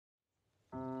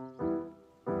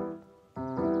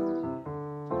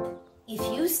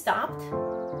you stopped,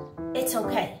 it's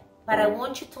okay. But I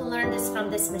want you to learn this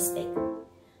from this mistake.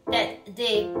 That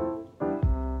the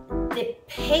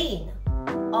pain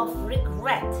of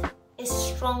regret is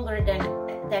stronger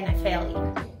than a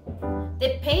failure.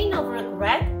 The pain of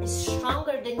regret is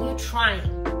stronger than you trying.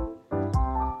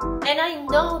 And I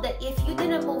know that if you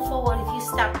didn't move forward, if you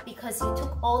stopped because you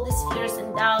took all these fears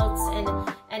and doubts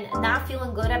and not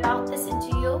feeling good about this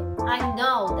into you, I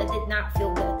know that did not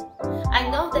feel good. I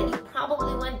know that you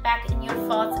probably went back in your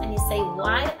thoughts and you say,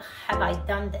 why have I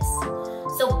done this?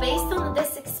 So based on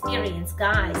this experience,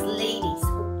 guys, ladies,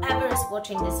 whoever is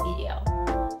watching this video,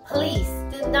 please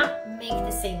do not make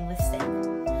the same mistake.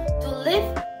 To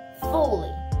live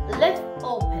fully, live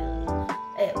openly,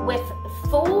 with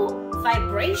full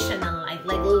vibration in life,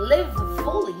 like live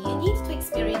fully, you need to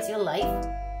experience your life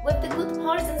with the good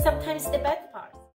parts and sometimes the bad